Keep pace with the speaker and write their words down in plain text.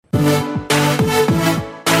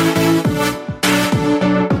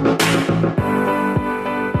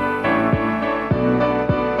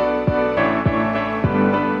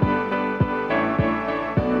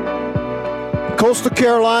Coastal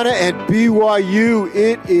Carolina and BYU,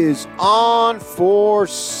 it is on for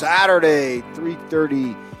Saturday,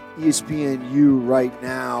 3:30 ESPNU right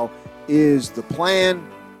now is the plan.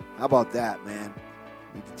 How about that, man?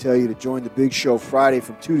 I need to tell you to join the big show Friday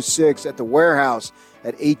from 2 to 6 at the Warehouse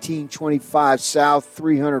at 1825 South,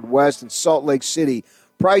 300 West in Salt Lake City.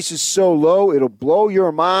 Price is so low, it'll blow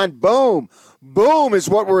your mind. Boom! Boom is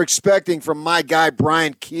what we're expecting from my guy,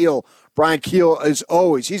 Brian Keel. Brian Keel, as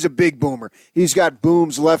always, he's a big boomer. He's got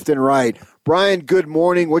booms left and right. Brian, good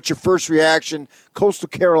morning. What's your first reaction? Coastal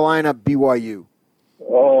Carolina, BYU.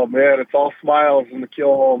 Oh, man, it's all smiles in the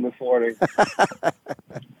Keel home this morning.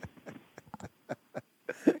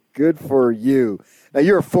 Good for you. Now,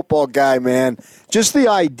 you're a football guy, man. Just the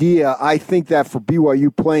idea, I think that for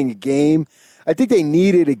BYU playing a game, I think they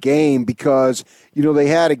needed a game because, you know, they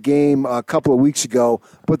had a game a couple of weeks ago,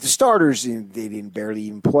 but the starters, they didn't barely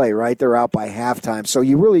even play, right? They're out by halftime. So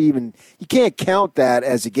you can't count that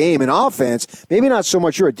as a game. In offense, maybe not so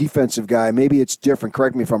much you're a defensive guy. Maybe it's different.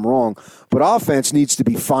 Correct me if I'm wrong. But offense needs to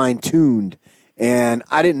be fine-tuned. And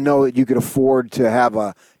I didn't know that you could afford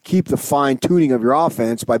to keep the fine-tuning of your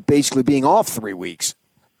offense by basically being off 3 weeks.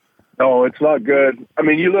 No, it's not good. I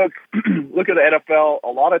mean, you look at the NFL, a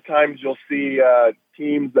lot of times you'll see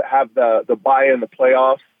teams that have the bye in the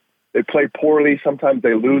playoffs. They play poorly. Sometimes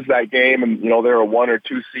they lose that game, and, you know, they're a 1 or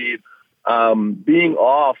 2 seed. Being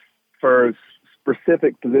off for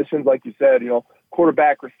specific positions, like you said, you know,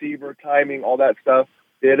 quarterback, receiver, timing, all that stuff,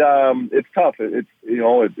 it's tough.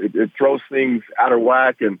 It throws things out of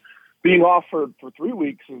whack, and being off for 3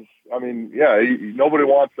 weeks is, I mean, yeah, nobody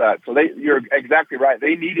wants that. So you're exactly right.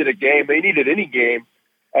 They needed a game. They needed any game.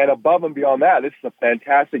 And above and beyond that, this is a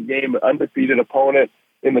fantastic game, undefeated opponent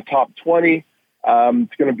in the top 20. It's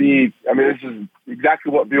going to be, I mean, this is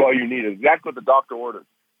exactly what BYU needed, exactly what the doctor ordered.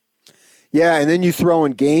 Yeah, and then you throw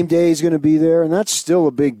in game day is going to be there, and that's still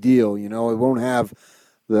a big deal. You know, it won't have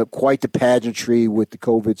quite the pageantry with the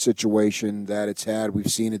COVID situation that it's had. We've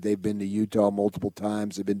seen it. They've been to Utah multiple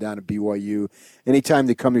times. They've been down to BYU. Anytime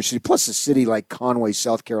they come to your city, plus a city like Conway,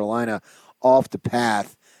 South Carolina, off the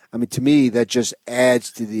path, I mean, to me, that just adds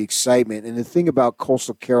to the excitement. And the thing about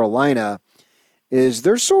Coastal Carolina is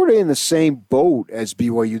they're sort of in the same boat as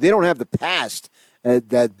BYU. They don't have the past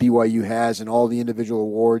that BYU has and all the individual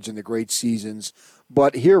awards and the great seasons.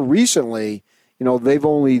 But here recently, you know, they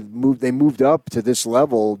moved up to this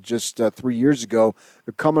level just 3 years ago.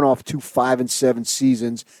 They're coming off 2 5-7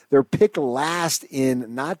 seasons. They're picked last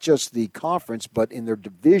in not just the conference, but in their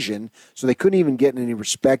division. So they couldn't even get any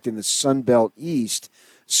respect in the Sun Belt East.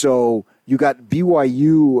 So you got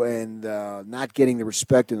BYU and not getting the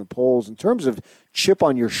respect in the polls. In terms of chip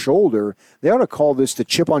on your shoulder, they ought to call this the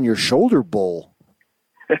Chip on Your Shoulder Bowl.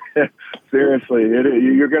 Seriously,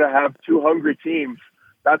 you're going to have 2 hungry teams.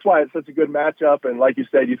 That's why it's such a good matchup. And like you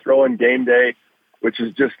said, you throw in game day, which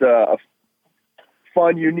is just a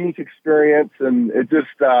fun, unique experience. And it's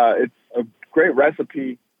a great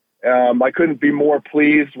recipe. I couldn't be more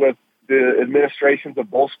pleased with the administrations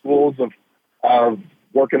of both schools of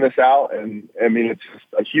working this out. And I mean, it's just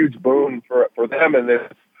a huge boon for them. And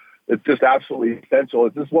it's just absolutely essential.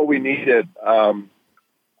 It's just what we needed. You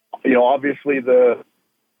know, obviously the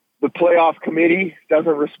playoff committee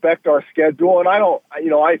doesn't respect our schedule, and I don't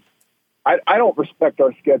respect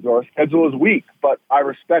our schedule. Our schedule is weak, but I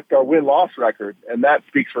respect our win-loss record, and that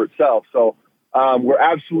speaks for itself. So we're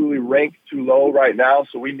absolutely ranked too low right now,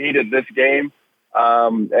 so we needed this game,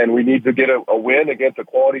 and we need to get a win against a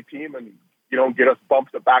quality team and, you know, get us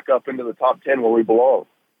bumped back up into the top 10 where we belong.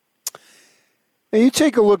 Now you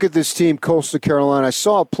take a look at this team, Coastal Carolina. I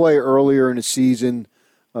saw a play earlier in the season,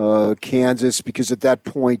 Kansas, because at that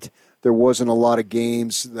point there wasn't a lot of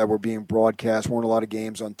games that were being broadcast, weren't a lot of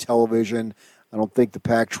games on television. I don't think the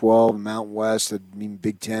Pac-12 and Mountain West,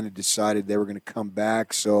 Big Ten had decided they were going to come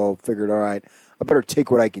back, so I figured, all right, I better take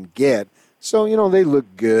what I can get. So, you know, they look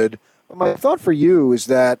good. But my thought for you is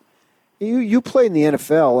that you play in the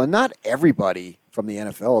NFL, and not everybody from the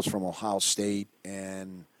NFL is from Ohio State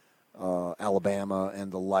and Alabama and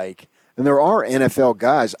the like. And there are NFL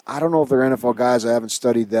guys. I don't know if they're NFL guys. I haven't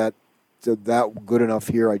studied that good enough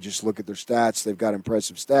here. I just look at their stats. They've got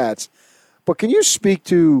impressive stats. But can you speak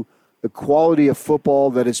to the quality of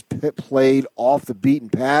football that is played off the beaten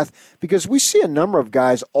path? Because we see a number of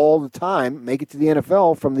guys all the time make it to the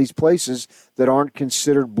NFL from these places that aren't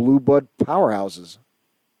considered blue blood powerhouses.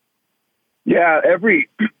 Yeah, every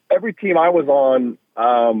team I was on,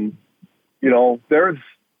 you know, there's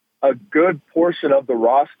a good portion of the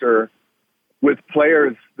roster with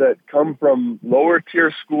players that come from lower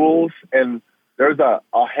tier schools, and there's a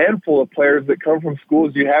handful of players that come from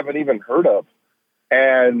schools you haven't even heard of.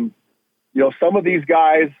 And some of these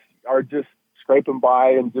guys are just scraping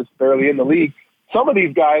by and just barely in the league. Some of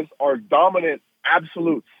these guys are dominant,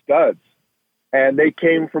 absolute studs, and they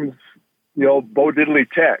came from, Bo Diddley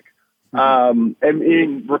Tech.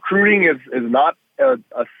 And recruiting is not a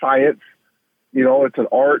science. It's an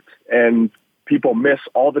art, and people miss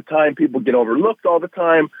all the time. People get overlooked all the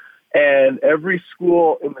time. And every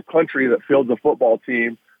school in the country that fields a football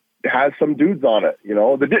team has some dudes on it.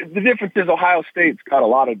 The difference is Ohio State's got a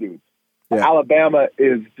lot of dudes. Yeah. Alabama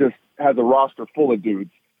has a roster full of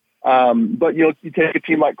dudes. But you take a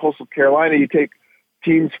team like Coastal Carolina, you take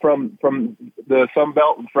teams from the Sun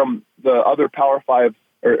Belt and from the other G5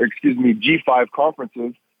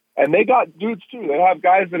 conferences, and they got dudes too. They have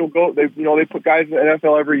guys that'll go. They put guys in the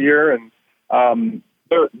NFL every year, and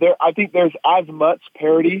I think there's as much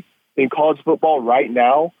parity in college football right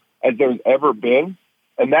now as there's ever been,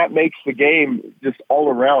 and that makes the game just all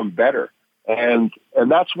around better. And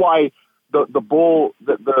that's why the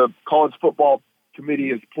college football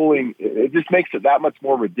committee is pulling. It just makes it that much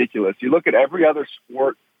more ridiculous. You look at every other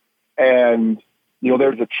sport, and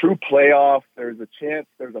there's a true playoff. There's a chance.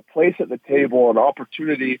 There's a place at the table, an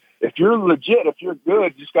opportunity. If you're legit, if you're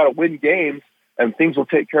good, you just got to win games, and things will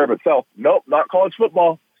take care of itself. Nope, not college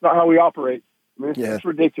football. It's not how we operate. I mean, it's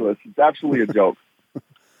ridiculous. It's absolutely a joke.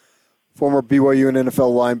 Former BYU and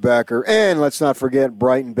NFL linebacker, and let's not forget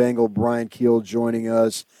Brighton Bengal Brian Keel joining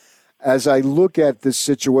us. As I look at this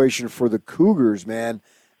situation for the Cougars, man,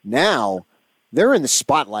 now they're in the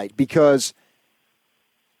spotlight because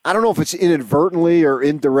I don't know if it's inadvertently or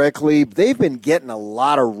indirectly, but they've been getting a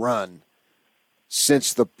lot of run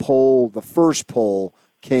since the first poll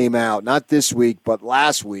came out, not this week, but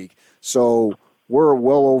last week. So we're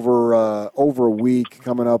well over a week,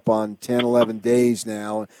 coming up on 10, 11 days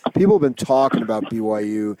now. People have been talking about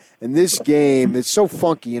BYU. And this game, it's so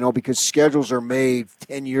funky, because schedules are made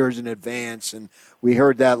 10 years in advance. And we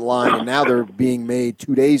heard that line, and now they're being made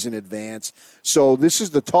 2 days in advance. So this is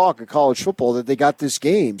the talk of college football that they got this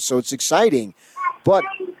game. So it's exciting. But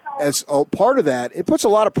as a part of that, it puts a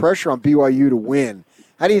lot of pressure on BYU to win.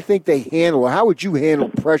 How do you think they handle it? How would you handle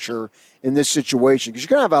pressure in this situation? Because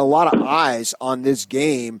you're going to have a lot of eyes on this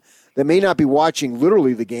game that may not be watching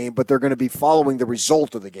literally the game, but they're going to be following the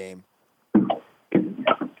result of the game.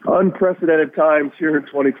 Unprecedented times here in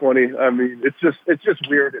 2020. I mean, it's just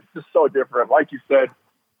weird. It's just so different. Like you said,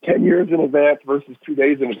 10 years in advance versus 2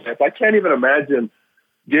 days in advance. I can't even imagine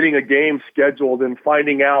getting a game scheduled and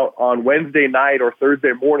finding out on Wednesday night or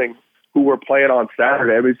Thursday morning who we're playing on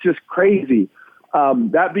Saturday. I mean, it's just crazy.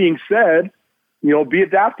 That being said, be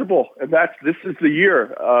adaptable, and this is the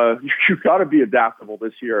year. You've got to be adaptable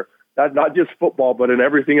this year. That's not just football, but in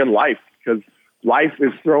everything in life, because life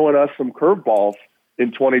is throwing us some curveballs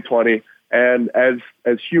in 2020. And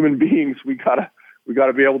as human beings, we gotta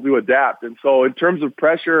be able to adapt. And so, in terms of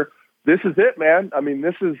pressure, this is it, man. I mean,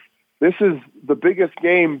 this is the biggest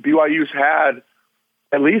game BYU's had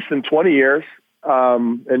at least in 20 years.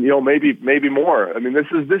 And maybe more. I mean,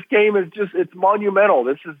 this game is it's monumental.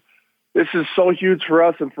 This is so huge for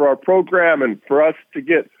us and for our program and for us to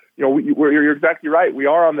get. You're exactly right. We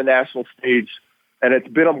are on the national stage, and it's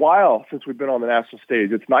been a while since we've been on the national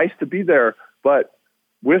stage. It's nice to be there, but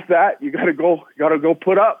with that, you got to go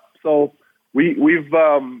put up. So we've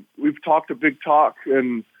talked a big talk,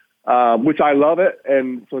 and which I love it.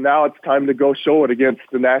 And so now it's time to go show it against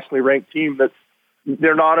the nationally ranked team that's.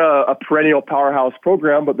 They're not a perennial powerhouse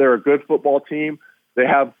program, but they're a good football team. They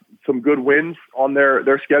have some good wins on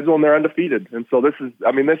their schedule, and they're undefeated. And so this is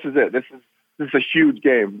it. This is a huge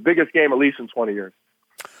game, biggest game at least in 20 years.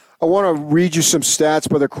 I want to read you some stats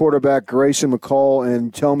by their quarterback, Grayson McCall,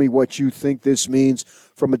 and tell me what you think this means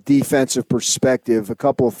from a defensive perspective. A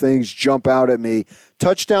couple of things jump out at me.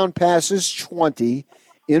 Touchdown passes, 20.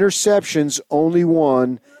 Interceptions, only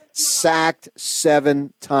 1. Sacked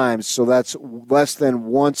 7 times, so that's less than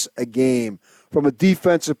once a game. From a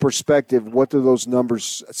defensive perspective, what do those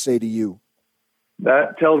numbers say to you?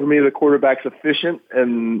 That tells me the quarterback's efficient,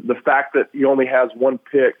 and the fact that he only has 1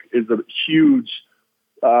 pick is a huge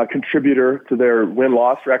contributor to their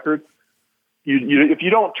win-loss record. If you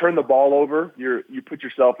don't turn the ball over, you put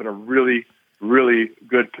yourself in a really, really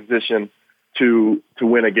good position to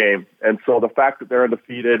win a game. And so the fact that they're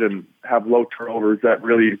undefeated and have low turnovers, that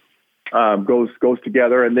really goes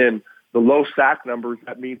together. And then the low sack numbers,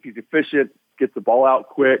 that means he's efficient, gets the ball out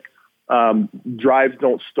quick, drives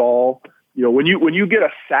don't stall. When you get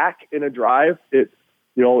a sack in a drive, it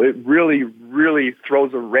really, really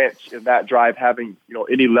throws a wrench in that drive having,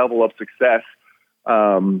 any level of success.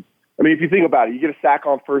 I mean, if you think about it, you get a sack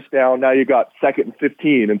on first down, now you got 2nd and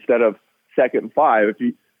 15 instead of 2nd and 5.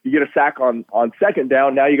 You get a sack on second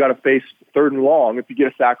down, now you got to face third and long. If you get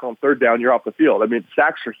a sack on third down, you're off the field. I mean,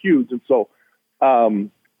 sacks are huge. And so,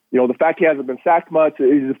 the fact he hasn't been sacked much,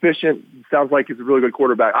 he's efficient, sounds like he's a really good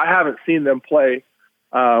quarterback. I haven't seen them play,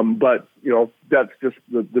 but, that's just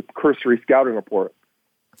the cursory scouting report.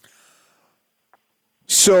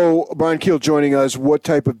 So, Brian Keel joining us, what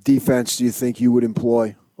type of defense do you think you would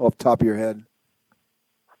employ off the top of your head?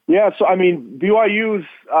 Yeah, so, I mean, BYU's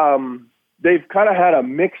they've kind of had a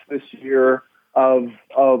mix this year of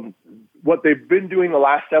what they've been doing the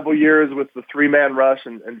last several years with the 3-man rush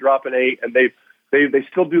and dropping 8, and they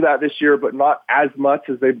still do that this year, but not as much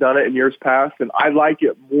as they've done it in years past. And I like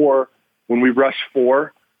it more when we rush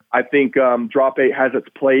 4. I think drop 8 has its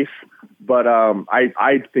place, but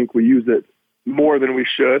I think we use it more than we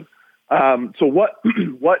should. So what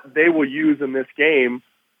they will use in this game,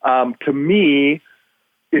 to me,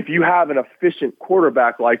 if you have an efficient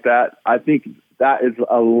quarterback like that, I think that is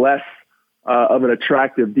a less of an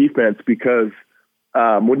attractive defense because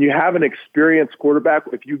when you have an experienced quarterback,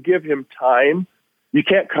 if you give him time, you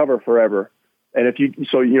can't cover forever. And if you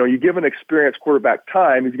give an experienced quarterback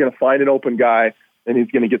time, he's going to find an open guy and he's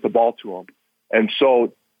going to get the ball to him. And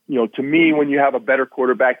so, to me, when you have a better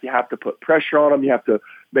quarterback, you have to put pressure on him. You have to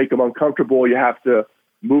make him uncomfortable. You have to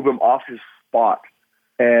move him off his spot.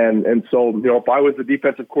 And so, if I was the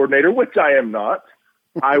defensive coordinator, which I am not,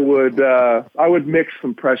 I would mix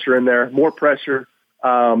some pressure in there, more pressure,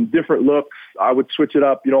 different looks. I would switch it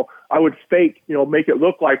up. I would fake, make it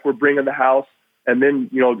look like we're bringing the house, and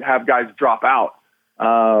then have guys drop out.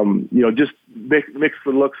 Just mix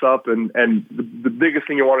the looks up, and the biggest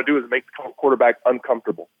thing you want to do is make the quarterback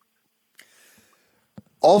uncomfortable.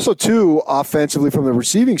 Also, too, offensively from the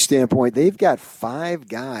receiving standpoint, they've got 5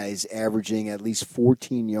 guys averaging at least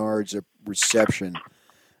 14 yards of reception.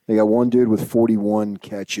 They got one dude with 41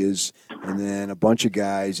 catches, and then a bunch of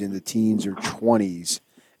guys in the teens or 20s.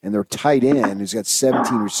 And their tight end, who's got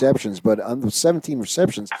 17 receptions, but on the 17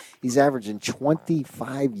 receptions, he's averaging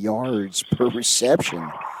 25 yards per reception.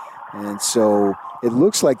 And so it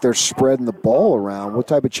looks like they're spreading the ball around. What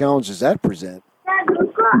type of challenge does that present?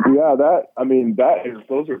 Yeah,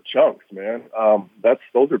 those are chunks, man.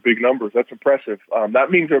 Those are big numbers. That's impressive. That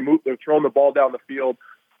means they're throwing the ball down the field.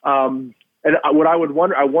 And what I would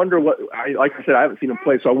wonder, like I said, I haven't seen him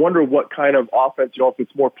play, so I wonder what kind of offense, if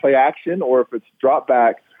it's more play action or if it's drop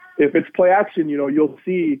back. If it's play action, you'll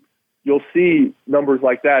see numbers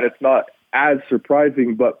like that. It's not as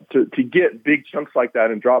surprising, but to get big chunks like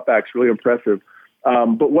that and drop backs, really impressive.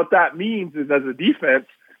 But what that means is, as a defense,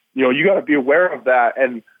 you got to be aware of that.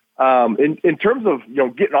 And in terms of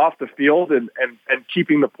getting off the field and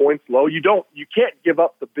keeping the points low, you can't give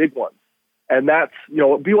up the big ones. And that's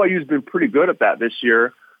BYU's been pretty good at that this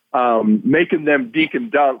year, making them deke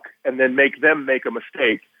and dunk and then make them make a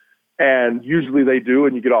mistake. And usually they do,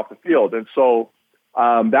 and you get off the field. And so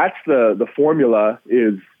that's the formula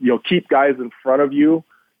is keep guys in front of you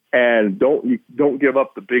and don't give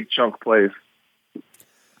up the big chunk plays.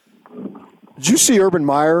 Did you see Urban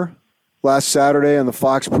Meyer last Saturday on the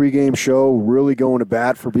Fox pregame show really going to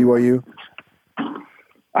bat for BYU?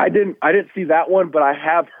 I didn't see that one, but I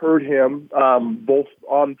have heard him both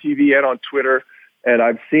on TV and on Twitter, and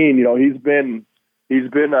I've seen he's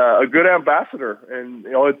been a good ambassador, and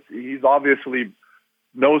he's obviously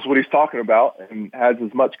knows what he's talking about and has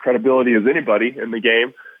as much credibility as anybody in the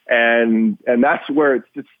game, and that's where it's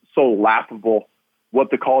just so laughable what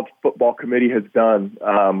the college football committee has done.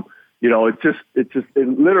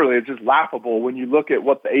 It's just laughable when you look at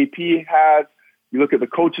what the AP has, you look at the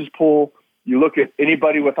coaches poll, you look at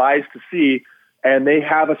anybody with eyes to see, and they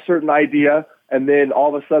have a certain idea, and then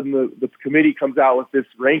all of a sudden the committee comes out with this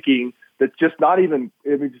ranking that's just not even,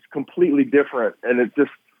 it's completely different. And it's just,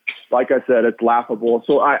 like I said, it's laughable.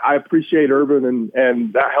 So I appreciate Urban,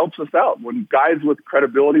 and that helps us out. When guys with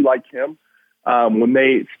credibility like him, when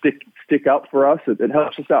they stick up for us, it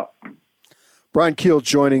helps us out. Brian Keel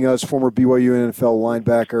joining us, former BYU NFL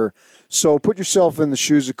linebacker. So put yourself in the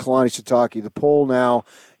shoes of Kalani Sitake. The poll now,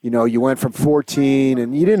 you went from 14,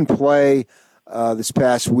 and you didn't play this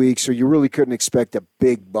past week, so you really couldn't expect a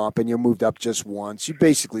big bump, and you moved up just once. You're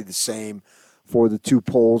basically the same for the 2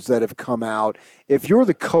 polls that have come out. If you're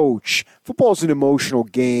the coach, football's an emotional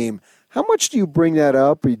game. How much do you bring that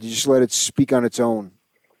up, or do you just let it speak on its own?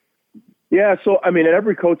 Yeah, so,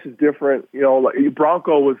 every coach is different.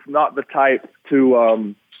 Bronco was not the type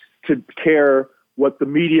to care what the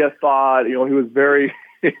media thought. He was very,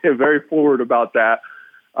 very forward about that.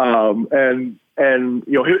 His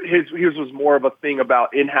was more of a thing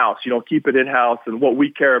about in-house, keep it in-house and what we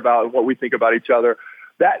care about and what we think about each other.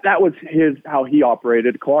 That was how he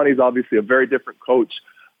operated. Kalani's obviously a very different coach.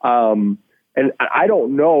 And I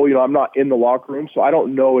don't know, I'm not in the locker room, so I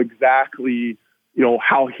don't know exactly,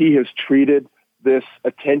 how he has treated this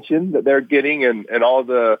attention that they're getting and all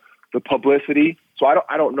the publicity. So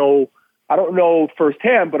I don't know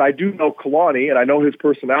firsthand, but I do know Kalani and I know his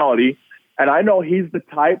personality, and I know he's the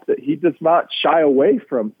type that he does not shy away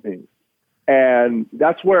from things. And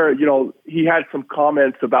that's where, he had some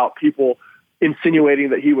comments about people insinuating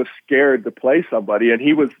that he was scared to play somebody. And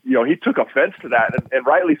he was, he took offense to that, and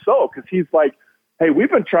rightly so, because he's like, hey, we've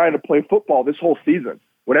been trying to play football this whole season.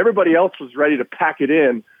 When everybody else was ready to pack it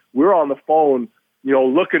in, we're on the phone,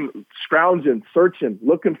 looking, scrounging, searching,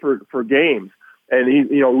 looking for games. And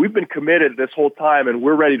we've been committed this whole time, and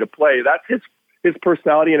we're ready to play. That's his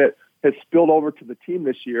personality, and it has spilled over to the team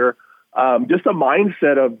this year. Just a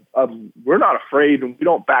mindset of we're not afraid and we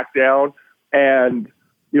don't back down. And,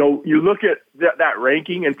 you look at that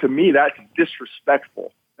ranking, and to me, that's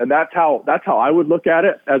disrespectful. And that's how I would look at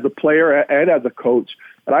it as a player and as a coach.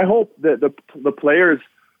 And I hope that the players,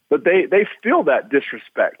 that they feel that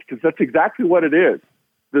disrespect, because that's exactly what it is.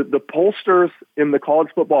 The pollsters in the college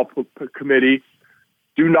football committee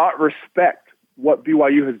do not respect what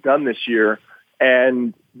BYU has done this year.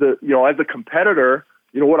 And as a competitor,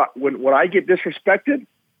 when I get disrespected,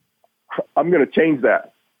 I'm going to change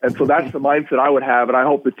that. And so that's the mindset I would have. And I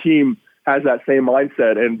hope the team has that same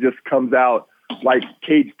mindset and just comes out like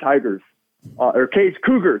caged tigers or caged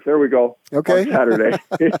cougars. There we go. Okay. On Saturday.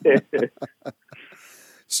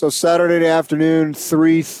 So Saturday afternoon,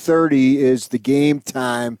 3:30 is the game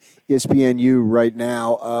time. ESPNU right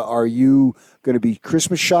now. Are you going to be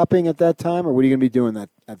Christmas shopping at that time, or what are you going to be doing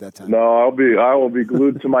at that time? No, I will be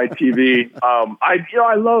glued to my TV. I've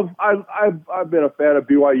been a fan of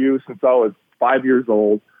BYU since I was 5 years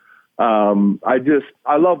old.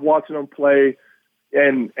 I love watching them play,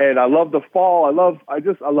 and I love the fall. I love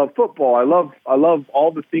football. I love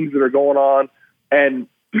all the things that are going on. And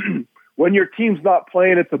when your team's not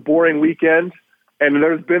playing, it's a boring weekend, and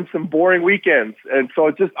there's been some boring weekends. And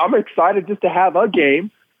so I'm excited just to have a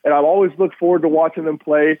game, and I've always looked forward to watching them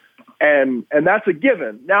play. And that's a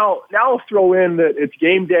given. Now I'll throw in that it's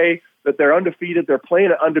game day, that they're undefeated. They're playing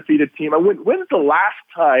an undefeated team. When's the last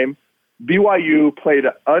time BYU played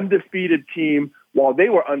an undefeated team while they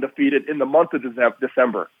were undefeated in the month of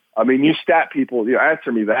December? I mean, you stat people,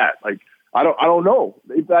 answer me that. Like, I don't know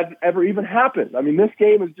if that ever even happened. I mean, this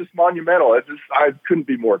game is just monumental. I couldn't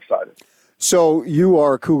be more excited. So you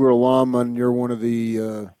are a Cougar alum, and you're one of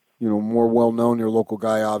the more well-known, your local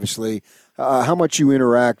guy, obviously. How much you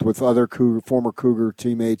interact with other former Cougar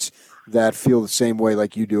teammates that feel the same way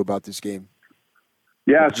like you do about this game?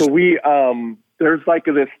 Yeah, so we there's like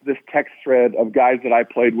this text thread of guys that I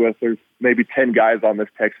played with. There's maybe 10 guys on this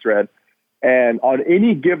text thread. And on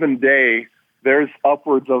any given day, there's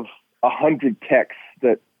upwards of 100 texts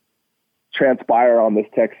that transpire on this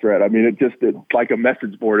text thread. I mean, it's like a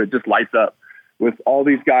message board. It just lights up with all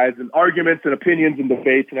these guys and arguments and opinions and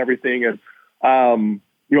debates and everything. And,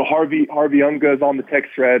 Harvey Unga is on the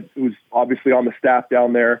text thread, who's obviously on the staff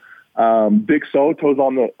down there. Big Soto's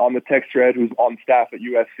on the text thread, who's on staff at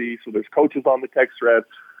USC. So there's coaches on the text thread.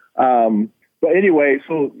 But anyway,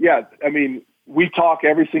 so yeah, I mean, we talk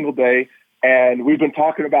every single day, and we've been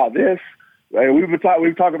talking about this. And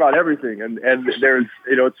we've talked about everything, and there's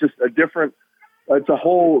it's just it's a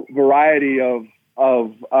whole variety of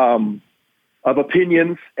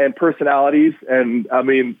opinions and personalities, and I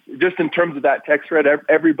mean, just in terms of that text thread,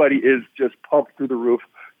 everybody is just pumped through the roof,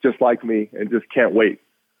 just like me, and just can't wait.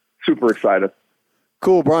 Super excited.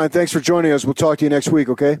 Cool, Brian. Thanks for joining us. We'll talk to you next week.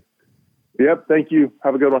 Okay. Yep. Thank you.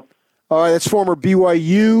 Have a good one. All right. That's former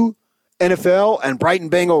BYU, NFL, and Brighton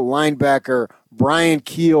Bengal linebacker Brian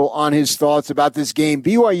Keel on his thoughts about this game.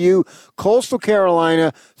 BYU, Coastal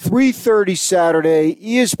Carolina, 3:30 Saturday,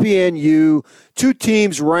 ESPNU, two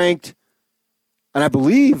teams ranked, and I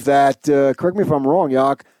believe that, correct me if I'm wrong,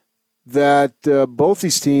 Yak, that both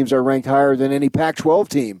these teams are ranked higher than any Pac-12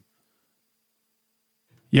 team.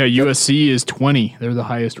 Yeah, USC is 20. They're the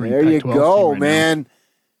highest ranked Pac-12 team. There you go, right man. Now.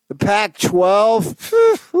 The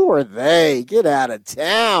Pac-12, who are they? Get out of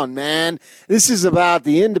town, man. This is about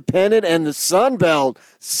the Independent and the Sun Belt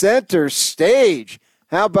center stage.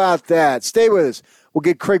 How about that? Stay with us. We'll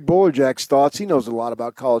get Craig Bolerjack's thoughts. He knows a lot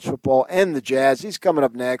about college football and the Jazz. He's coming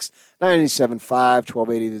up next, 97.5,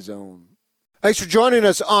 1280 The Zone. Thanks for joining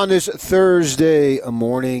us on this Thursday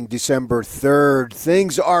morning, December 3rd.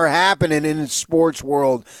 Things are happening in the sports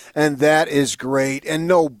world, and that is great. And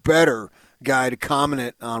no better guy to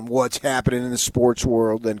comment on what's happening in the sports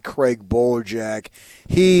world than Craig Bolerjack.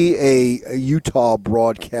 A Utah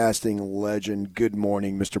broadcasting legend. Good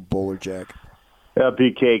morning, Mr. Bolerjack.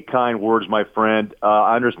 PK, kind words, my friend.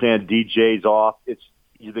 I understand DJ's off.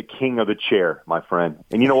 You're the king of the chair, my friend.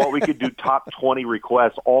 And you know what? We could do top 20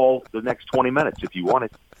 requests all the next 20 minutes if you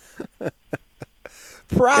wanted.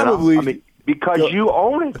 Probably. You know? I mean, because you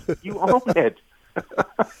own it. You own it.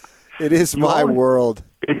 It is my world.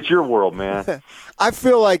 It's your world, man. I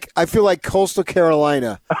feel like Coastal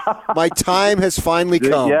Carolina. My time has finally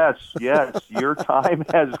come. Yes, your time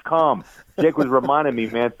has come. Jake was reminding me,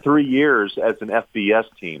 man, 3 years as an FBS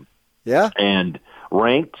team. Yeah. And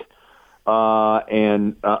ranked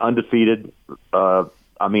and undefeated. A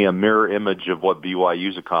mirror image of what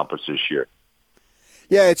BYU's accomplished this year.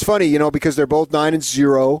 Yeah, it's funny, because they're both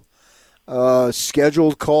 9-0.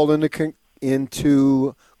 Scheduled called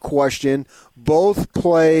into question. Both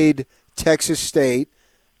played Texas State.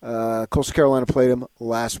 Coastal Carolina played them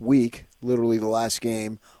last week, literally the last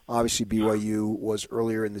game. Obviously, BYU was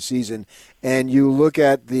earlier in the season. And you look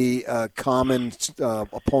at the common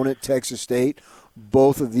opponent, Texas State.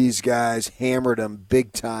 Both of these guys hammered them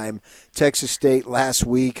big time. Texas State last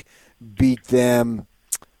week beat them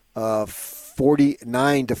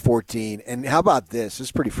 49-14. And how about this? This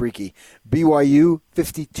is pretty freaky. BYU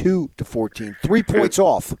 52-14. 3 points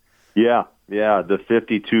off. Yeah, the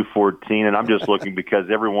 52-14. And I'm just looking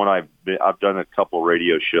because everyone I've done a couple of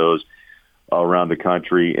radio shows around the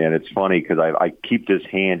country, and it's funny because I keep this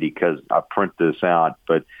handy because I print this out.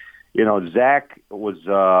 But, Zach was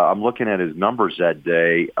I'm looking at his numbers that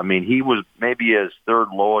day. I mean, he was maybe his third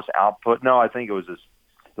lowest output. No, I think it was his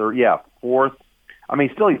fourth. I mean,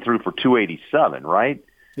 still he threw for 287, right?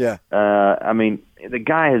 Yeah. The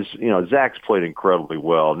guy has, Zach's played incredibly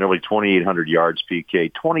well. Nearly 2,800 yards,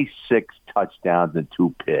 PK, 26 touchdowns and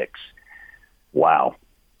 2 picks. Wow.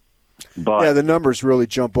 But yeah, the numbers really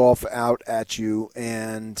jump off out at you.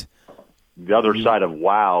 And the other side of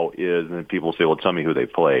wow is, and people say, well, tell me who they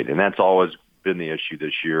played. And that's always been the issue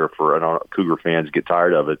this year for, I don't know, Cougar fans get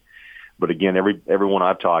tired of it. But again, everyone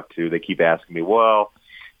I've talked to, they keep asking me, well,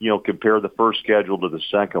 compare the first schedule to the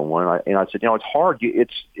second one. And I said, it's hard.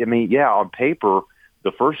 On paper,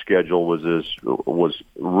 the first schedule was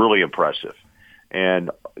really impressive. And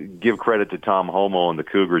give credit to Tom Homo and the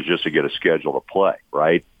Cougars just to get a schedule to play,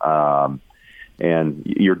 right? And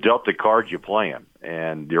you're dealt the cards you play them.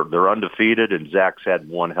 And they're undefeated, and Zach's had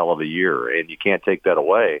one hell of a year, and you can't take that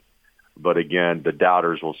away. But again, the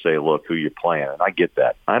doubters will say, look, who you're playing. And I get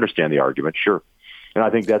that. I understand the argument, sure. And I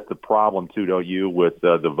think that's the problem, too, don't you, with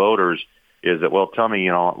the voters, is that, well, tell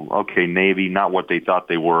me, okay, Navy, not what they thought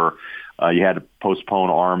they were. You had to postpone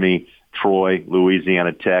Army, Troy,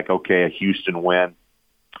 Louisiana Tech, okay, a Houston win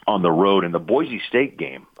on the road. And the Boise State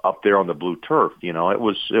game up there on the blue turf, it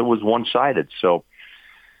was one-sided. So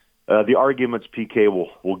the arguments, PK,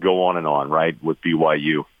 will go on and on, right, with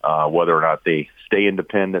BYU, whether or not they stay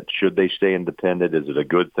independent. Should they stay independent? Is it a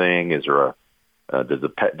good thing? Is there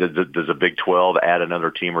does a Big 12 add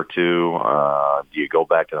another team or two? Do you go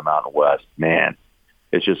back to the Mountain West? Man,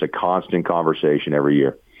 it's just a constant conversation every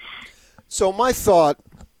year. So my thought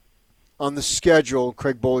on the schedule,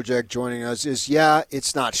 Craig Bolerjack joining us, is,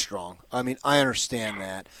 it's not strong. I mean, I understand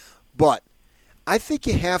that. But I think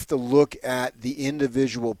you have to look at the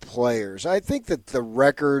individual players. I think that the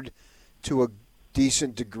record, to a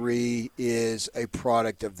decent degree, is a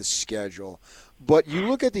product of the schedule. But you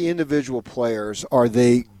look at the individual players, are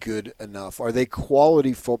they good enough? Are they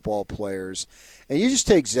quality football players? And you just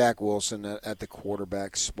take Zach Wilson at the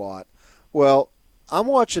quarterback spot. Well, I'm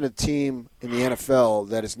watching a team in the NFL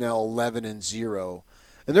that is now 11-0,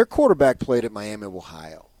 and their quarterback played at Miami of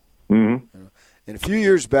Ohio. Mm-hmm. And a few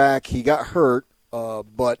years back, he got hurt,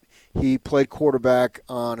 but he played quarterback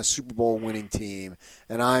on a Super Bowl winning team.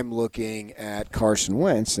 And I'm looking at Carson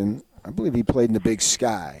Wentz, and I believe he played in the Big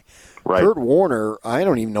Sky. Right. Kurt Warner, I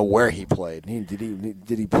don't even know where he played.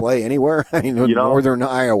 Did he play anywhere? Northern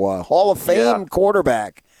Iowa. Hall of Fame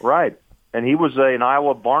quarterback. Right. And he was an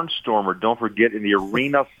Iowa barnstormer, don't forget, in the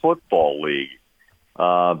Arena Football League.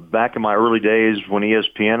 Back in my early days when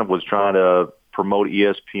ESPN was trying to promote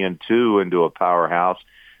ESPN2 into a powerhouse,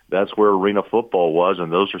 that's where Arena Football was,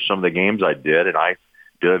 and those are some of the games I did. And I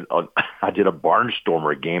did a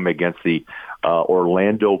barnstormer game against the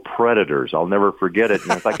Orlando Predators. I'll never forget it.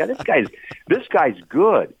 And it's like, this guy's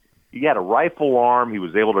good. He had a rifle arm. He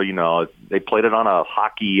was able to, they played it on a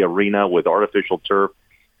hockey arena with artificial turf.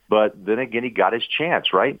 But then again, he got his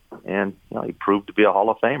chance, right? And he proved to be a Hall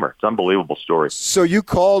of Famer. It's an unbelievable story. So you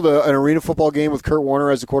called an Arena Football game with Kurt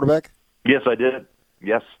Warner as a quarterback? Yes, I did.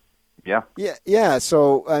 Yes. Yeah. Yeah.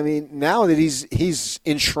 So, I mean, now that he's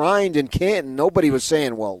enshrined in Canton, nobody was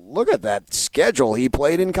saying, well, look at that schedule he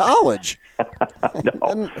played in college.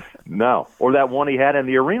 No. Or that one he had in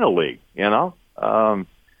the Arena League,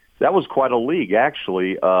 That was quite a league,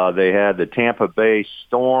 actually. They had the Tampa Bay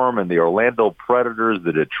Storm and the Orlando Predators,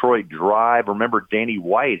 the Detroit Drive. Remember, Danny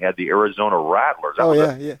White had the Arizona Rattlers.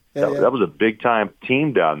 That was a big-time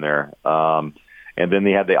team down there. And then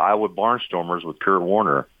they had the Iowa Barnstormers with Kurt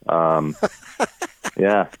Warner.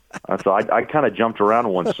 Yeah. So I kind of jumped around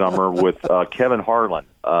one summer with Kevin Harlan,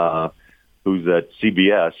 who's at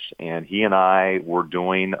CBS, and he and I were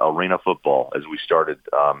doing arena football as we started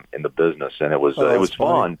in the business, and it was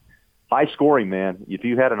fun. High scoring, man. If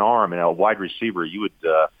you had an arm and a wide receiver, you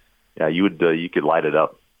could light it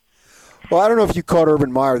up. Well, I don't know if you caught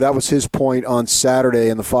Urban Meyer. That was his point on Saturday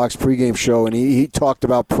in the Fox pregame show, and he talked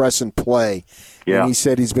about press and play. Yeah. And he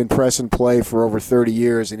said he's been press and play for over 30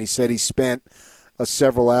 years, and he said he spent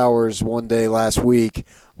several hours one day last week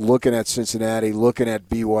looking at Cincinnati, looking at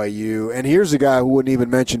BYU. And here's a guy who wouldn't even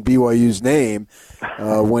mention BYU's name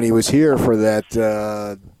when he was here for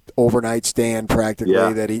that overnight stand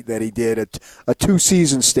practically that he did a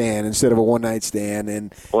 2-season stand instead of a one-night stand.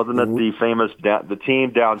 And wasn't it the famous the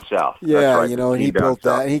team down south? Yeah, that's right, and he built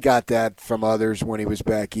that. And he got that from others when he was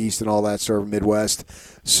back east and all that sort of Midwest.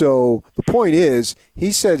 So the point is,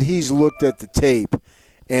 he said he's looked at the tape,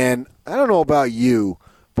 and I don't know about you,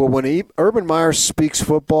 but when Urban Meyer speaks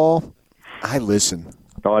football, I listen.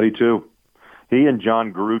 Oh, I do too. He and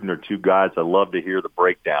John Gruden are two guys I love to hear the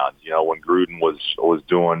breakdowns. You know, when Gruden was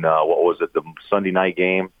doing, what was it, the Sunday night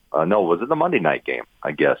game? No, was it the Monday night game?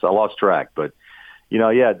 I guess. I lost track. But,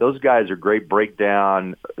 those guys are great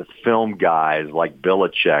breakdown film guys like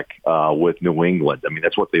Belichick with New England. I mean,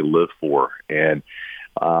 that's what they live for. And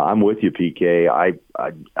I'm with you, PK.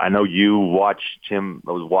 I know you watched him.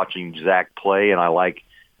 I was watching Zach play, and I like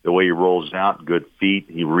the way he rolls out, good feet.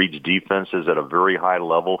 He reads defenses at a very high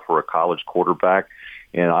level for a college quarterback.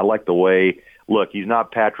 And I like the way, look, he's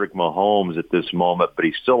not Patrick Mahomes at this moment, but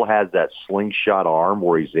he still has that slingshot arm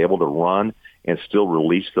where he's able to run and still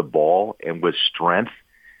release the ball and with strength.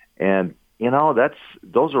 And,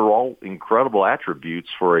 those are all incredible attributes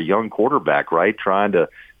for a young quarterback, right? Trying to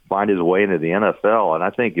find his way into the NFL. And I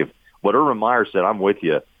think if what Urban Meyer said, I'm with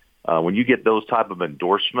you. When you get those type of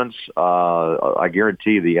endorsements, I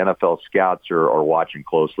guarantee the NFL scouts are watching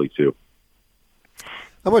closely too.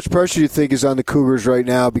 How much pressure do you think is on the Cougars right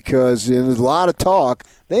now? Because there's a lot of talk.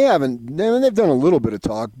 They've done a little bit of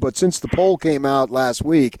talk, but since the poll came out last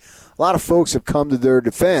week, a lot of folks have come to their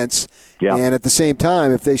defense. Yeah. And at the same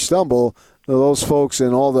time, if they stumble, those folks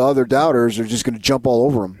and all the other doubters are just going to jump all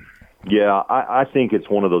over them. Yeah, I think it's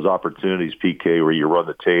one of those opportunities, PK, where you run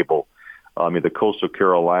the table. I mean, the Coastal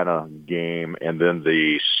Carolina game and then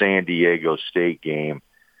the San Diego State game,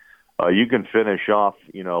 you can finish off,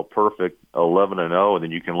 perfect 11-0, and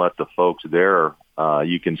then you can let the folks there,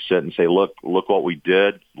 you can sit and say, look what we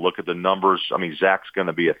did. Look at the numbers. I mean, Zach's going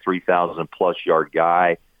to be a 3,000-plus yard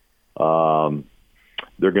guy.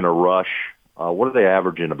 They're going to rush. What are they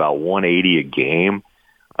averaging? About 180 a game.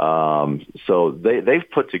 So they've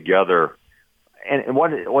put together. And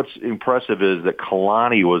what's impressive is that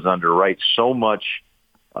Kalani was under so much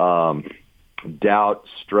doubt,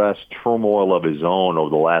 stress, turmoil of his own over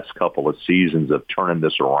the last couple of seasons of turning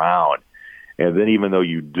this around. And then even though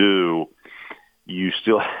you do, you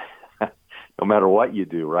still, no matter what you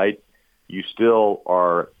do, right, you still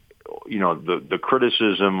are, the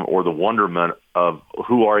criticism or the wonderment of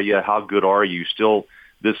who are you, how good are you, still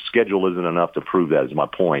this schedule isn't enough to prove that is my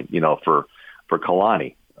point, for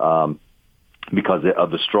Kalani. Because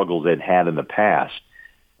of the struggles they'd had in the past.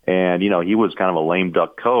 And, he was kind of a lame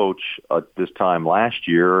duck coach at this time last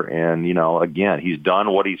year. And, again, he's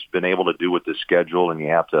done what he's been able to do with the schedule, and you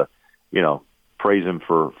have to, praise him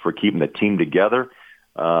for keeping the team together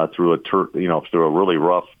through a really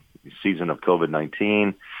rough season of COVID-19.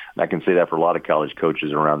 And I can say that for a lot of college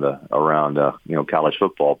coaches around college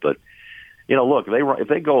football. But, look, if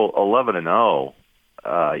they go 11-0,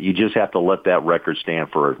 you just have to let that record stand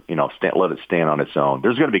for, let it stand on its own.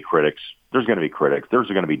 There's going to be critics. There's going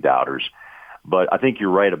to be doubters. But I think you're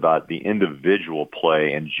right about the individual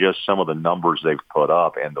play and just some of the numbers they've put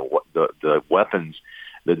up and the weapons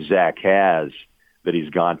that Zach has that he's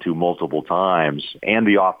gone to multiple times and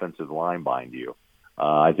the offensive line behind you.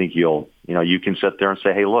 I think you can sit there and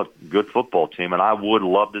say, hey, look, good football team. And I would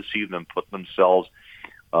love to see them put themselves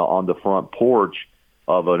on the front porch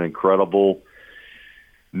of an incredible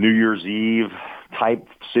New Year's Eve type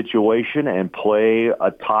situation and play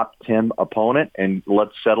a top 10 opponent and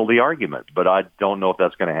let's settle the argument. But I don't know if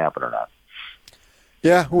that's going to happen or not.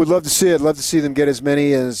 Yeah, we'd love to see it. Love to see them get as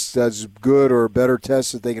many as good or better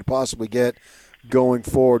tests that they could possibly get going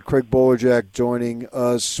forward. Craig Bolerjack joining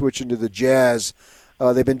us, switching to the Jazz.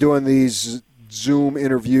 They've been doing these Zoom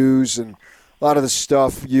interviews and a lot of the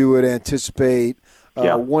stuff you would anticipate.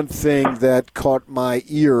 Yeah. One thing that caught my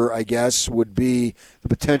ear, I guess, would be the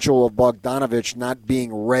potential of Bogdanovich not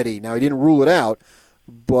being ready. Now, he didn't rule it out,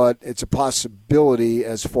 but it's a possibility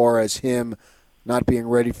as far as him not being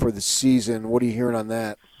ready for the season. What are you hearing on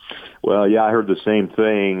that? Well, yeah, I heard the same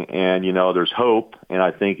thing, and, there's hope. And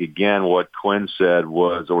I think, again, what Quinn said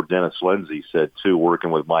was, or Dennis Lindsey said, too,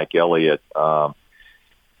 working with Mike Elliott,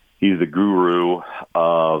 he's the guru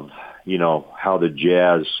of, how the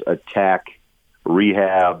Jazz attack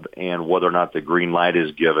rehab and whether or not the green light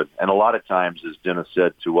is given. And a lot of times, as Dennis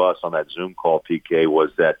said to us on that Zoom call, PK, was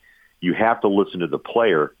that you have to listen to the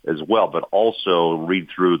player as well, but also read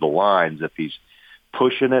through the lines if he's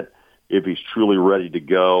pushing it, if he's truly ready to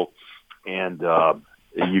go, and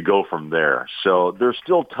you go from there. So there's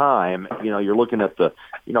still time. You're looking at the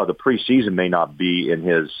preseason may not be in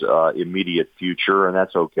his immediate future, and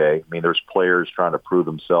that's okay. I mean, there's players trying to prove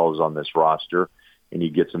themselves on this roster, and you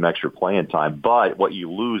get some extra playing time. But what you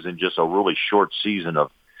lose in just a really short season of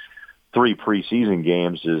 3 preseason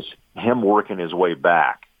games is him working his way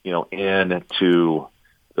back, into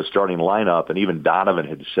the starting lineup. And even Donovan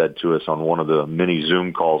had said to us on one of the many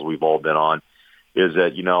Zoom calls we've all been on, is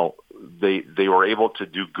that, they were able to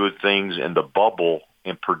do good things in the bubble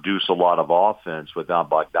and produce a lot of offense without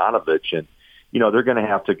Bogdanovich. And, they're going to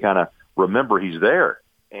have to kind of remember he's there.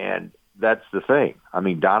 And that's the thing. I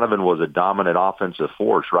mean, Donovan was a dominant offensive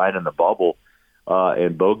force right in the bubble,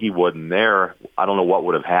 and Bogey wasn't there. I don't know what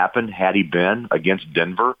would have happened had he been against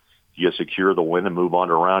Denver. Do you secure the win and move on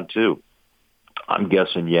to round 2? I'm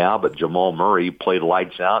guessing, yeah, but Jamal Murray played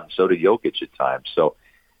lights out, and so did Jokic at times. So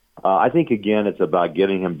I think, again, it's about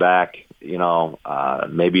getting him back.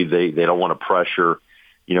 Maybe they don't want to pressure,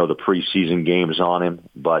 the preseason games on him.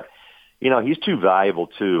 But, he's too valuable,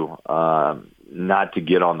 too, not to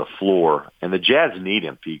get on the floor. And the Jazz need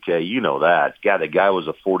him, PK. You know that. The guy was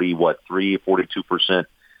a 42%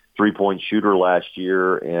 three-point shooter last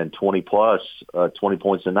year and 20 points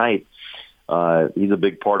a night. He's a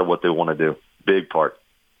big part of what they want to do. Big part.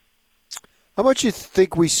 How much you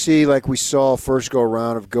think we see, like we saw first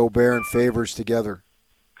go-around, of Gobert and Favors together?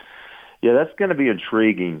 Yeah, that's going to be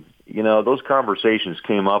intriguing. Those conversations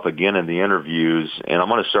came up again in the interviews, and I'm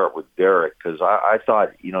going to start with Derek because I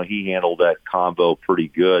thought, he handled that combo pretty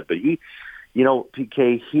good. But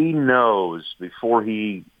PK, he knows before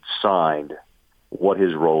he signed what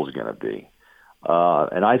his role is going to be.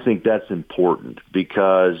 And I think that's important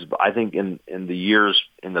because I think in the years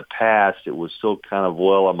in the past, it was still kind of,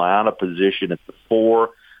 well, am I on a position at the 4?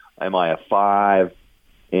 Am I a 5?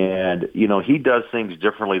 And, he does things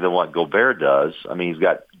differently than what Gobert does. I mean, he's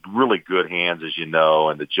got really good hands, as you know,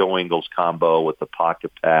 and the Joe Ingles combo with the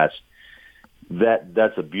pocket pass,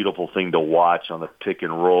 that's a beautiful thing to watch on the pick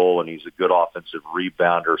and roll, and he's a good offensive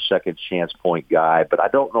rebounder, second chance point guy, but I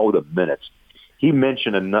don't know the minutes. He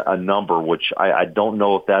mentioned a number, which I don't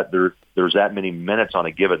know if there's that many minutes on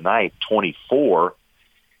a given night, 24.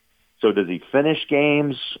 So does he finish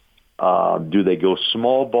games? Do they go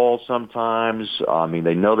small ball sometimes? I mean,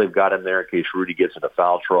 they know they've got him there in case Rudy gets into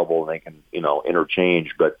foul trouble and they can,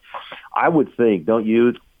 interchange. But I would think, don't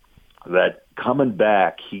you, that coming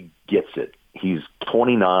back, he gets it. He's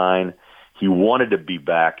 29. He wanted to be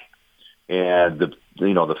back. And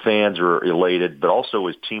the fans are elated, but also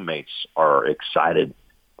his teammates are excited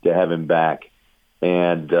to have him back.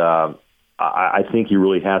 And I think he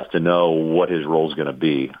really has to know what his role is going to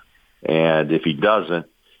be. And if he doesn't,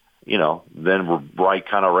 then we're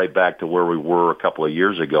right back to where we were a couple of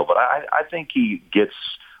years ago. But I think he gets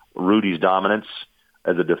Rudy's dominance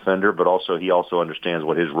as a defender, but he also understands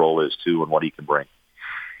what his role is too and what he can bring.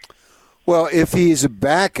 Well, if he's a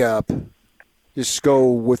backup, just go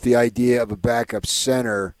with the idea of a backup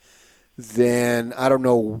center, then I don't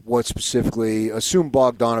know what specifically. Assume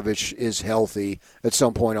Bogdanovich is healthy. At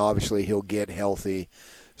some point, obviously, he'll get healthy.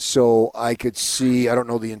 So I could see, I don't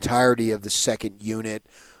know the entirety of the second unit,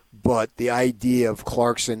 but the idea of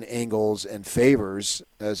Clarkson, Ingles, and Favors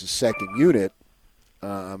as a second unit,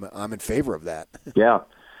 I'm in favor of that. Yeah.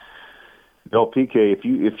 No, PK,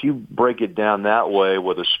 if you break it down that way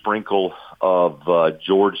with a sprinkle of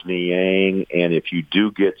George Niang, and if you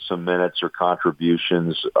do get some minutes or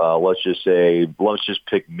contributions, let's just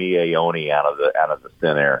pick Mie Oni out of the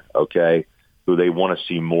thin air, okay? Who they want to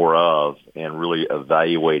see more of and really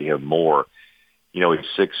evaluate him more. He's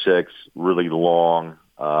 6'6", really long.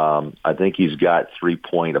 I think he's got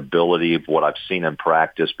 3-point ability of what I've seen in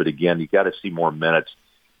practice, but again, you got to see more minutes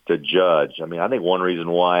to judge. I mean, I think one reason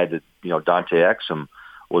why Dante Exum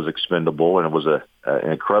was expendable and it was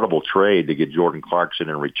an incredible trade to get Jordan Clarkson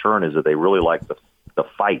in return is that they really like the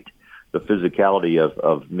fight the physicality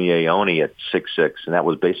of Miaoni at 6'6", and that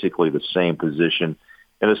was basically the same position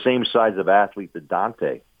and the same size of athlete that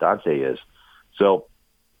Dante is. So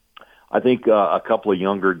I think a couple of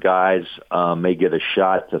younger guys may get a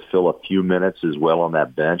shot to fill a few minutes as well on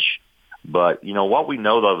that bench. But, what we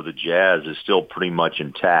know, though, of the Jazz is still pretty much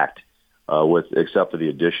intact, except for the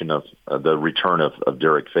addition of the return of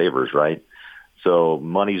Derek Favors, right? So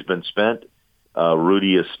money's been spent.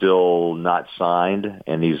 Rudy is still not signed,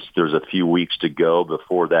 and there's a few weeks to go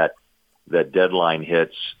before that deadline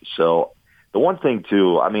hits. So the one thing,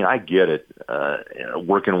 too, I get it,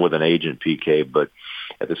 working with an agent, PK, but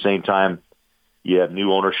at the same time, you have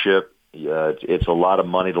new ownership. It's a lot of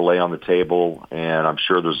money to lay on the table, and I'm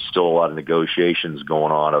sure there's still a lot of negotiations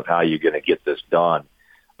going on of how you're going to get this done.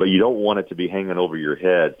 But you don't want it to be hanging over your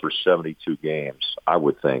head for 72 games, I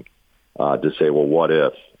would think, to say, well, what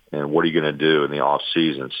if? And what are you going to do in the off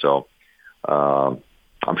season? So I'm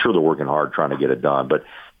sure they're working hard trying to get it done. But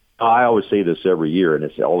I always say this every year, and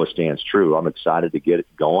it always stands true. I'm excited to get it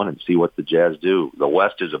going and see what the Jazz do. The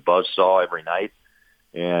West is a buzzsaw every night,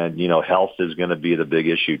 and health is going to be the big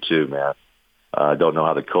issue too, man. I don't know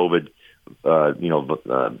how the COVID,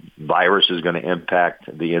 virus is going to impact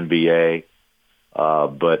the NBA.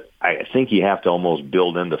 But I think you have to almost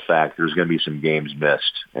build in the fact there's going to be some games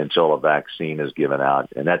missed until a vaccine is given out,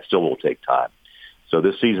 and that still will take time. So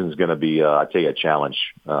this season is going to be, I tell you, a challenge,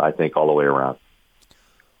 I think, all the way around.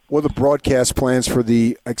 What are the broadcast plans for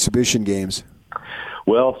the exhibition games?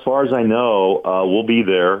 Well, as far as I know, we'll be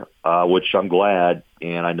there, which I'm glad,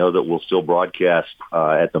 and I know that we'll still broadcast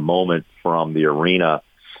at the moment from the arena.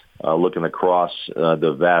 Looking across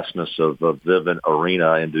the vastness of Vivint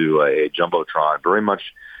Arena into a Jumbotron. Very much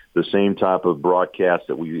the same type of broadcast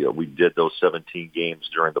that we did those 17 games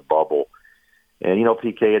during the bubble. And,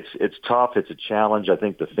 PK, it's tough. It's a challenge. I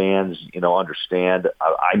think the fans, understand.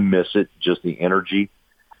 I miss it, just the energy.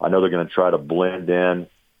 I know they're going to try to blend in,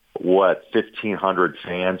 1,500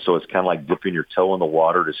 fans, so it's kind of like dipping your toe in the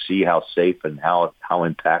water to see how safe and how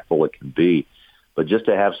impactful it can be. But just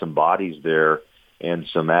to have some bodies there, and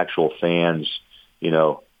some actual fans,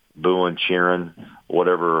 booing, cheering,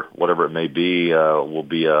 whatever it may be, will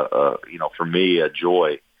be for me, a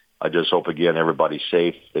joy. I just hope, again, everybody's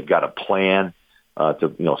safe. They've got a plan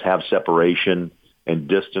to, have separation and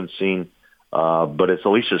distancing, but it's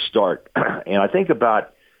at least a start. And I think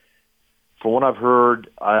about, from what I've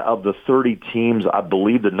heard, of the 30 teams, I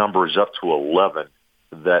believe the number is up to 11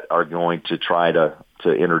 that are going to try to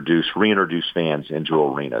reintroduce fans into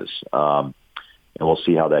arenas. And we'll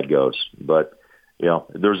see how that goes. But,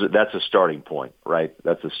 that's a starting point, right?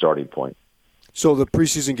 That's a starting point. So the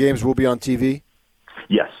preseason games will be on TV?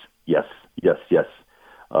 Yes. They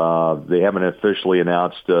haven't officially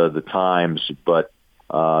announced the times, but,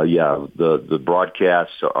 the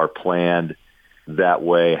broadcasts are planned that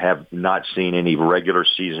way. Have not seen any regular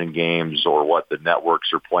season games or what the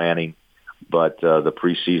networks are planning, but the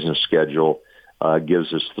preseason schedule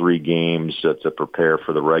gives us 3 games to prepare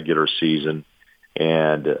for the regular season.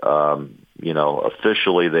 And,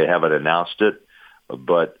 officially they haven't announced it,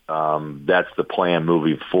 but that's the plan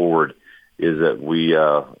moving forward, is that we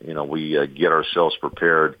get ourselves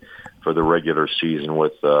prepared for the regular season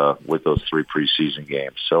with those 3 preseason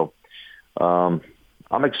games. So I'm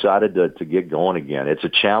excited to get going again. It's a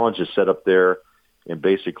challenge to set up there in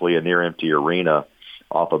basically a near empty arena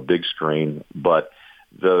off a big screen, but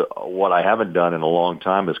what I haven't done in a long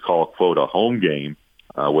time is call, quote, a home game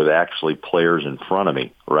with actually players in front of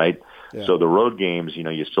me, right? Yeah. So the road games,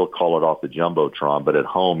 you still call it off the Jumbotron, but at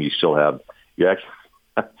home we're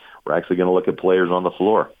actually going to look at players on the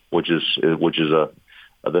floor, which is the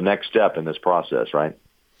next step in this process, right?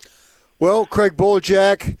 Well, Craig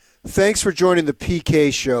Bolerjack, thanks for joining the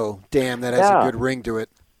PK show. Damn, that has a good ring to it.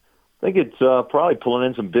 I think it's probably pulling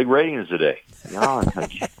in some big ratings today.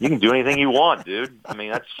 You can do anything you want, dude. I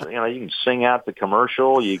mean, that's you can sing out the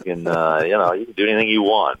commercial. You can you can do anything you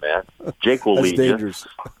want, man. Jake will lead dangerous.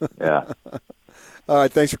 You. Yeah. All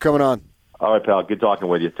right, thanks for coming on. All right, pal. Good talking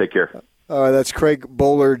with you. Take care. All right, that's Craig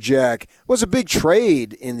Bolerjack. It was a big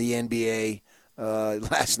trade in the NBA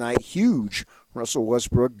last night. Huge. Russell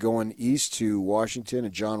Westbrook going east to Washington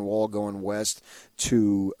and John Wall going west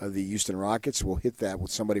to the Houston Rockets. We'll hit that with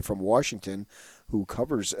somebody from Washington who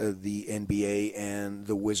covers the NBA and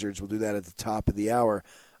the Wizards. We'll do that at the top of the hour.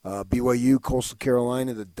 BYU, Coastal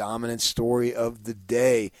Carolina, the dominant story of the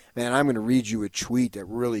day. Man, I'm going to read you a tweet that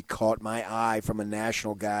really caught my eye from a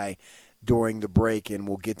national guy during the break, and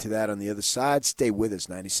we'll get to that on the other side. Stay with us,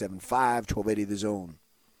 97.5, 1280 The Zone.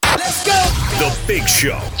 Let's go! The Big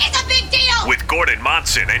Show. It's a big deal! With Gordon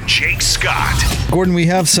Monson and Jake Scott. Gordon, we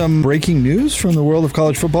have some breaking news from the world of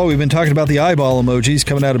college football. We've been talking about the eyeball emojis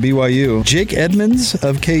coming out of BYU. Jake Edmonds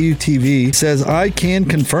of KUTV says, I can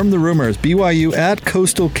confirm the rumors. BYU at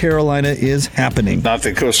Coastal Carolina is happening. Not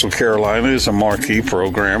that Coastal Carolina is a marquee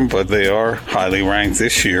program, but they are highly ranked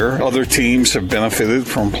this year. Other teams have benefited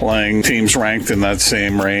from playing teams ranked in that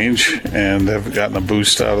same range and have gotten a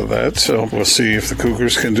boost out of that. So we'll see if the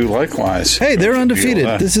Cougars can do likewise. Hey, they're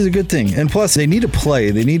undefeated. This is a good thing. And plus, they need to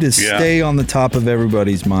play. They need to stay on the top of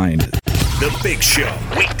everybody's mind. The Big Show,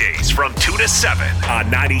 weekdays from 2 to 7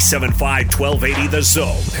 on 97.5, 1280 The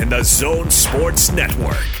Zone and The Zone Sports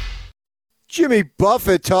Network. Jimmy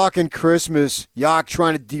Buffett talking Christmas. Yak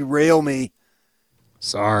trying to derail me.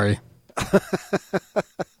 Sorry.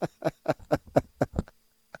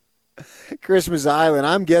 Christmas Island.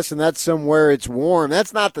 I'm guessing that's somewhere it's warm.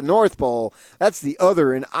 That's not the North Pole. That's the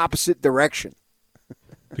other in opposite direction.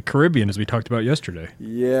 The Caribbean, as we talked about yesterday.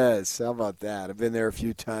 Yes, how about that? I've been there a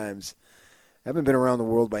few times. I haven't been around the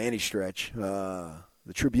world by any stretch. The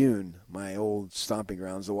Tribune, my old stomping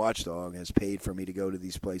grounds, the Watchdog, has paid for me to go to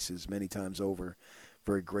these places many times over.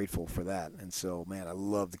 Very grateful for that. And so, man, I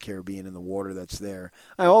love the Caribbean and the water that's there.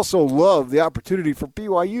 I also love the opportunity for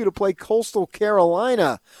BYU to play Coastal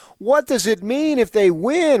Carolina. What does it mean if they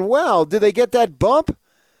win? Well, do they get that bump?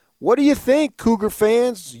 What do you think, Cougar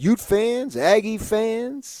fans, Ute fans, Aggie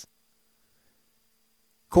fans,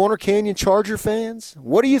 Corner Canyon Charger fans?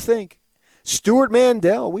 What do you think? Stuart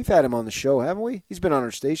Mandel, we've had him on the show, haven't we? He's been on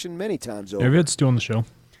our station many times over. Yeah, we had Stu on the show.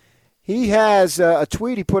 He has a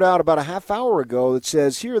tweet he put out about a half hour ago that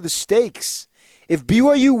says, here are the stakes. If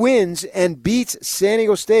BYU wins and beats San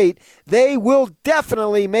Diego State, they will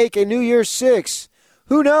definitely make a New Year's Six.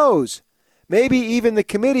 Who knows? Maybe even the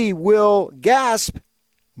committee will gasp,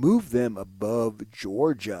 move them above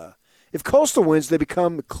Georgia. If Coastal wins, they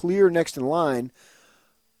become clear next in line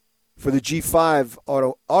for the G5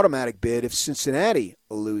 automatic bid if Cincinnati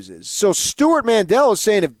loses. So Stuart Mandel is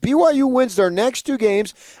saying if BYU wins their next two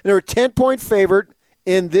games, and they're a 10-point favorite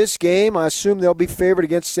in this game, I assume they'll be favored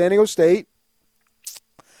against San Diego State.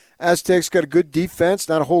 Aztecs got a good defense,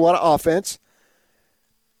 not a whole lot of offense,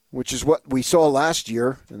 which is what we saw last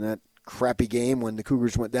year in that crappy game when the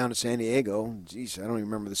Cougars went down to San Diego. Jeez, I don't even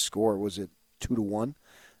remember the score. Was it 2-1?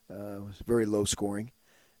 It was very low scoring.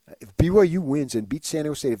 If BYU wins and beats San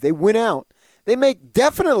Diego State, if they win out, they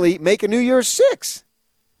definitely make a New Year's Six.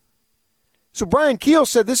 So Brian Keel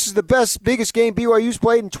said this is the biggest game BYU's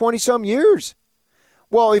played in 20-some years.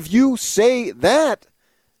 Well, if you say that,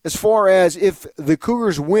 as far as if the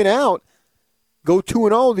Cougars win out, go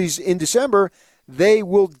 2-0 in December, they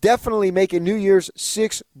will definitely make a New Year's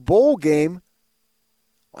Six bowl game.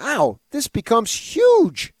 Wow, this becomes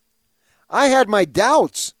huge. I had my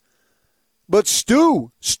doubts. But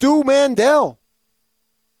Stu Mandel.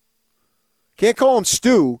 Can't call him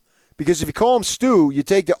Stu, because if you call him Stu, you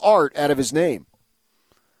take the art out of his name.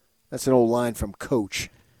 That's an old line from Coach,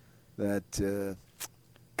 that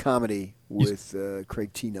comedy with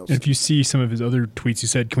Craig T. Nelson. If you see some of his other tweets, he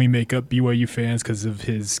said, can we make up BYU fans because of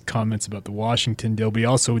his comments about the Washington deal? But he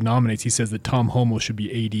also nominates, he says that Tom Homo should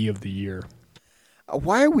be AD of the year.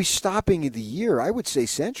 Why are we stopping the year? I would say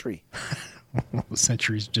century. Well, the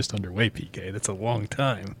century's just underway, PK. That's a long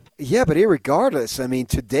time. Yeah, but irregardless, I mean,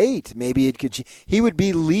 to date, maybe it could. He would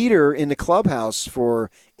be leader in the clubhouse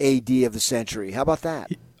for AD of the century. How about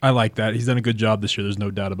that? I like that. He's done a good job this year. There's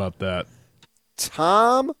no doubt about that.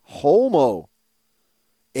 Tom Holmoe,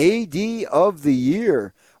 AD of the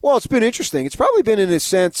year. Well, it's been interesting. It's probably been, in a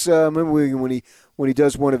sense, remember when he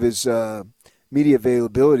does one of his media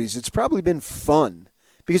availabilities, it's probably been fun.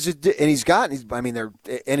 Because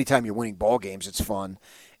anytime you're winning ball games, it's fun.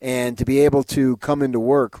 And to be able to come into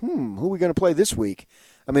work, who are we going to play this week?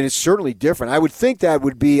 I mean, it's certainly different. I would think that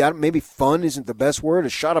would be, maybe fun isn't the best word, a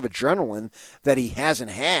shot of adrenaline that he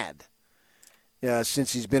hasn't had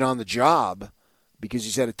since he's been on the job, because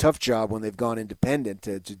he's had a tough job when they've gone independent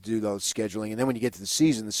to do those scheduling. And then when you get to the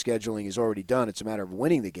season, the scheduling is already done. It's a matter of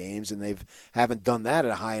winning the games, and they haven't done that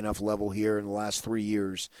at a high enough level here in the last 3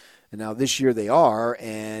 years. And now this year they are,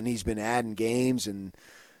 and he's been adding games and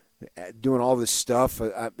doing all this stuff.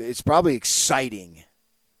 It's probably exciting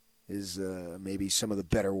is maybe some of the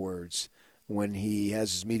better words. When he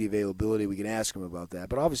has his media availability, we can ask him about that.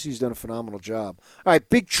 But obviously he's done a phenomenal job. All right,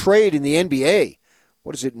 big trade in the NBA.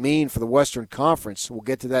 What does it mean for the Western Conference? We'll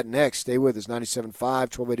get to that next. Stay with us, 97.5,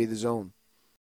 1280 The Zone.